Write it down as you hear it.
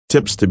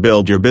Tips to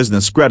build your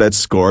business credit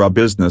score. A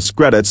business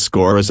credit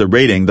score is a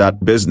rating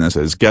that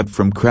businesses get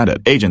from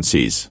credit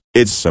agencies.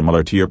 It's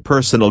similar to your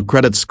personal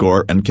credit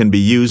score and can be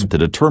used to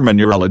determine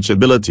your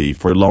eligibility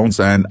for loans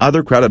and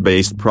other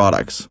credit-based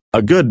products.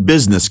 A good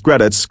business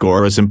credit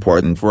score is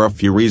important for a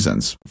few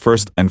reasons.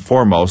 First and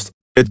foremost,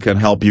 it can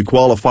help you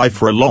qualify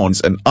for loans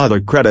and other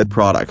credit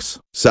products.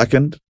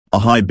 Second, a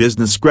high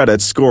business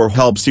credit score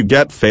helps you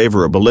get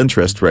favorable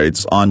interest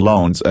rates on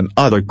loans and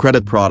other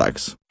credit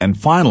products. And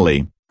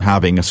finally,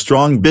 having a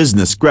strong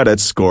business credit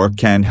score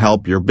can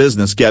help your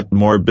business get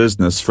more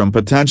business from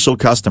potential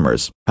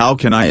customers. How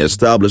can I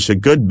establish a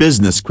good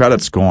business credit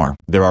score?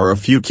 There are a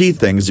few key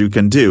things you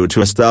can do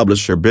to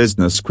establish your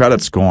business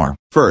credit score.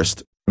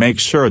 First, make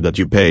sure that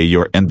you pay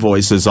your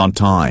invoices on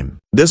time.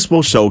 This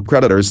will show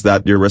creditors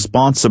that you're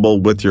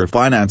responsible with your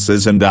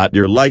finances and that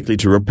you're likely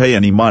to repay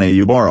any money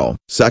you borrow.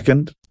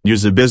 Second,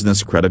 use a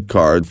business credit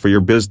card for your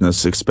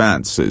business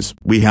expenses.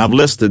 We have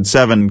listed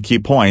 7 key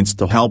points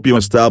to help you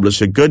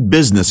establish a good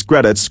business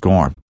credit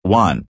score.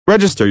 1.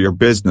 Register your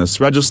business.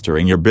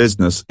 Registering your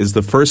business is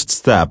the first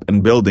step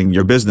in building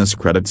your business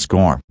credit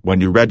score.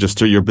 When you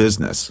register your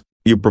business,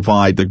 you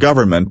provide the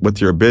government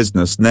with your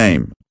business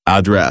name,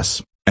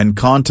 address, and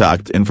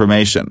contact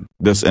information.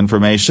 This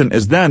information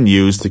is then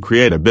used to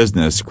create a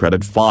business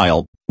credit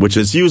file, which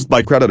is used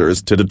by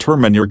creditors to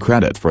determine your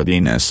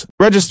creditworthiness.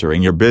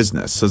 Registering your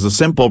business is a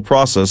simple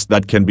process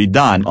that can be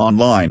done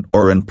online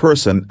or in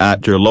person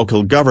at your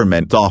local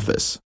government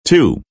office.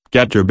 2.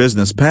 Get your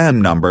business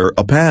PAN number.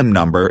 A PAN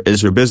number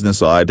is your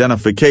business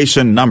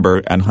identification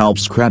number and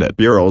helps credit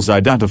bureaus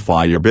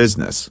identify your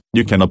business.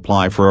 You can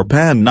apply for a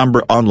PAN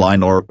number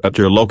online or at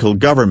your local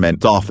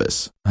government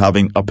office.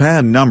 Having a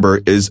PAN number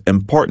is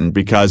important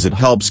because it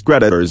helps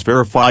creditors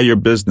verify your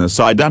business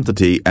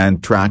identity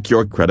and track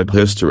your credit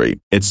history.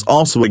 It's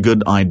also a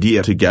good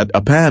idea to get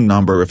a PAN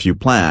number if you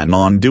plan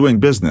on doing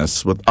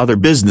business with other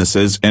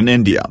businesses in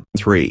India.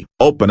 3.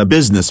 Open a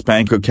business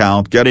bank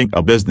account. Getting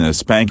a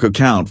business bank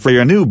account for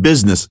your new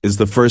business is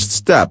the first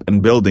step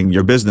in building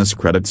your business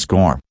credit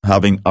score.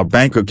 Having a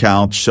bank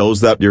account shows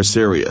that you're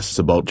serious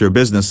about your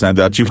business and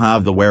that you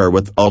have the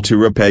wherewithal to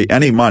repay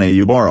any money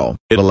you borrow.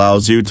 It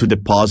allows you to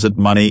deposit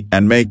money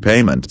and make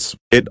payments.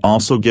 It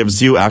also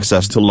gives you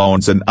access to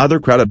loans and other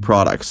credit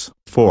products.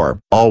 4.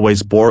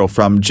 Always borrow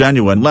from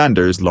genuine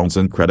lenders. Loans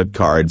and credit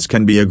cards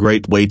can be a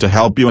great way to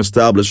help you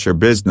establish your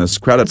business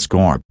credit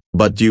score,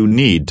 but you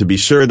need to be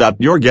sure that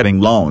you're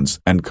getting loans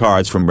and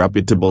cards from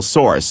reputable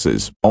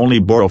sources. Only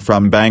borrow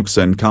from banks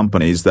and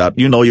companies that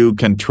you know you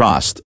can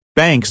trust.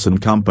 Banks and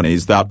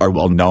companies that are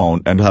well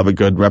known and have a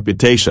good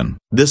reputation.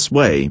 This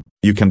way,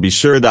 you can be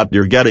sure that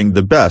you're getting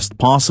the best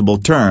possible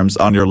terms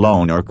on your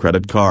loan or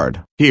credit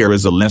card. Here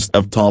is a list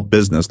of top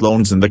business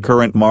loans in the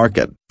current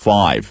market.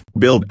 5.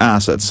 Build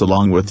assets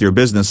along with your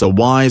business. A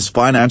wise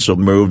financial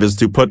move is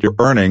to put your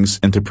earnings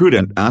into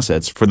prudent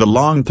assets for the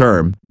long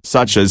term,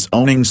 such as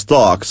owning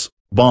stocks,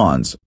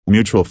 bonds,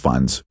 mutual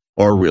funds,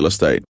 or real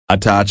estate.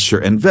 Attach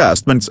your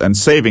investments and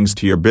savings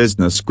to your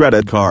business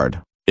credit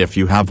card, if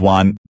you have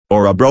one,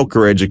 or a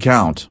brokerage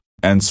account,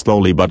 and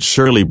slowly but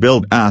surely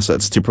build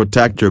assets to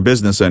protect your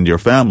business and your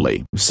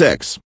family.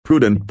 6.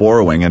 Prudent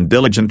borrowing and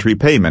diligent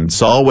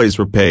repayments. Always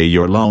repay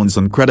your loans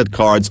and credit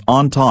cards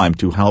on time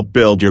to help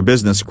build your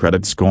business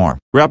credit score.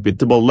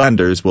 Reputable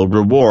lenders will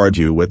reward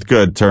you with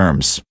good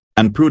terms,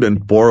 and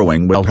prudent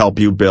borrowing will help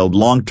you build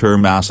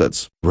long-term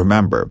assets.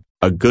 Remember,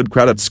 a good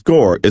credit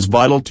score is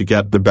vital to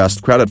get the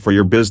best credit for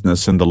your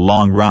business in the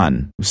long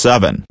run.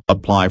 7.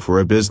 Apply for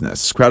a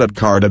business credit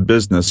card. A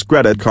business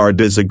credit card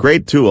is a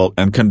great tool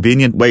and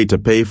convenient way to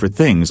pay for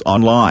things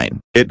online.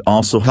 It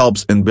also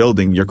helps in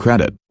building your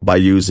credit. By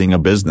using a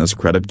business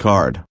credit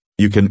card,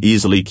 you can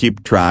easily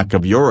keep track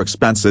of your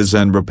expenses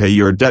and repay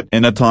your debt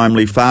in a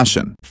timely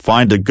fashion.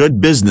 Find a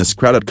good business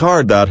credit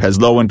card that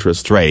has low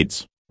interest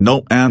rates,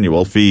 no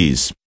annual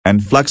fees,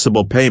 and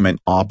flexible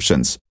payment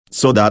options,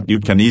 so that you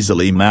can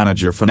easily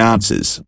manage your finances.